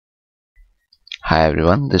Hi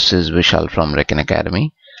everyone, this is Vishal from Recon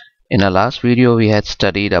Academy. In our last video we had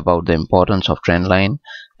studied about the importance of trend line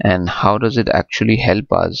and how does it actually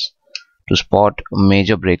help us to spot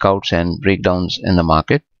major breakouts and breakdowns in the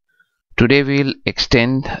market. Today we'll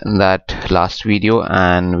extend that last video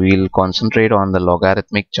and we'll concentrate on the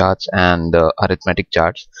logarithmic charts and the arithmetic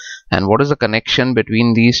charts and what is the connection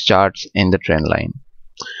between these charts in the trend line.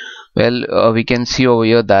 Well, we can see over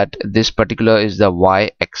here that this particular is the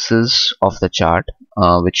y-axis of the chart,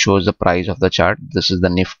 which shows the price of the chart. This is the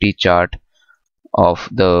Nifty chart of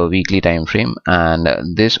the weekly time frame,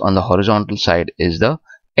 and this on the horizontal side is the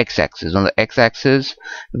x-axis. On the x-axis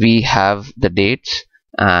we have the dates,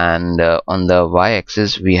 and on the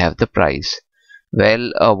y-axis we have the price.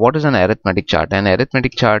 Well, what is an arithmetic chart? An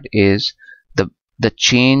arithmetic chart is the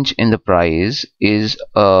change in the price is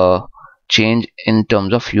a change in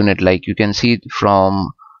terms of unit. Like you can see,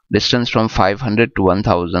 from distance from 500 to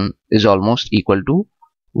 1000 is almost equal to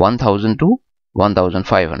 1000 to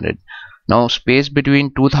 1500. Now space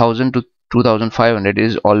between 2000 to 2500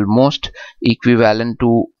 is almost equivalent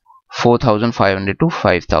to 4500 to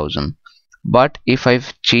 5000. But if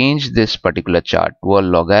I've changed this particular chart to a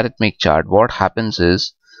logarithmic chart, what happens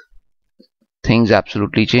is things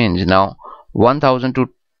absolutely change. Now 1000 to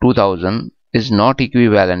 2000 is not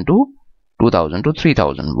equivalent to 2000 to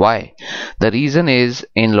 3000. Why? The reason is,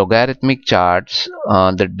 in logarithmic charts,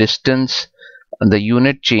 the distance, the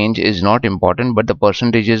unit change is not important, but the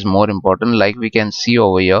percentage is more important. Like we can see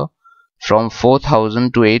over here, from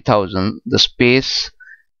 4000 to 8000, the space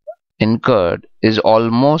incurred is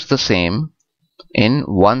almost the same in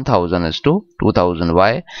 1000 as to 2000.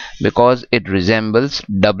 Why? Because it resembles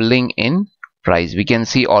doubling in price. We can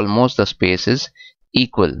see almost the space is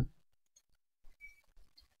equal.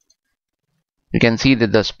 You can see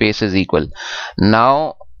that the space is equal.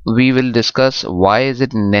 Now we will discuss why is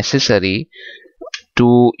it necessary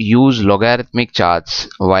to use logarithmic charts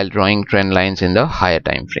while drawing trend lines in the higher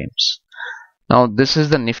time frames. Now this is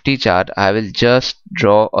the Nifty chart. I will just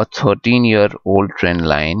draw a 13-year-old trend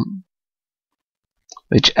line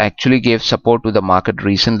which actually gave support to the market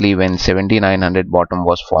recently when 7900 bottom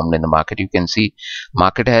was formed in the market. You can see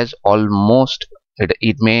market has almost,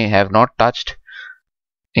 it may have not touched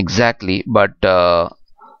exactly, but the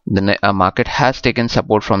market has taken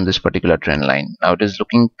support from this particular trend line. Now it is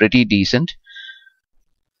looking pretty decent.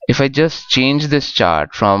 If I just change this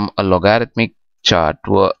chart from a logarithmic chart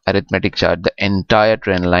to a arithmetic chart, the entire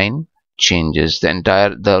trend line changes,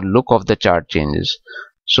 the look of the chart changes.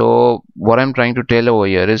 So what I'm trying to tell over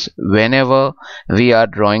here is, whenever we are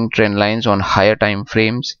drawing trend lines on higher time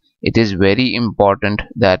frames, it is very important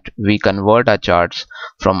that we convert our charts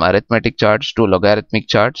from arithmetic charts to logarithmic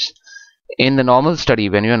charts. In the normal study,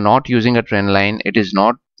 when you are not using a trend line, it is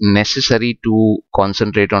not necessary to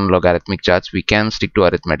concentrate on logarithmic charts. We can stick to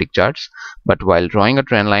arithmetic charts, but while drawing a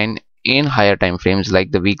trend line in higher time frames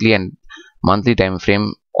like the weekly and monthly time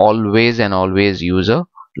frame, always and always use a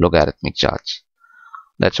logarithmic charts.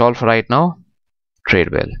 That's all for right now.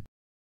 Trade well.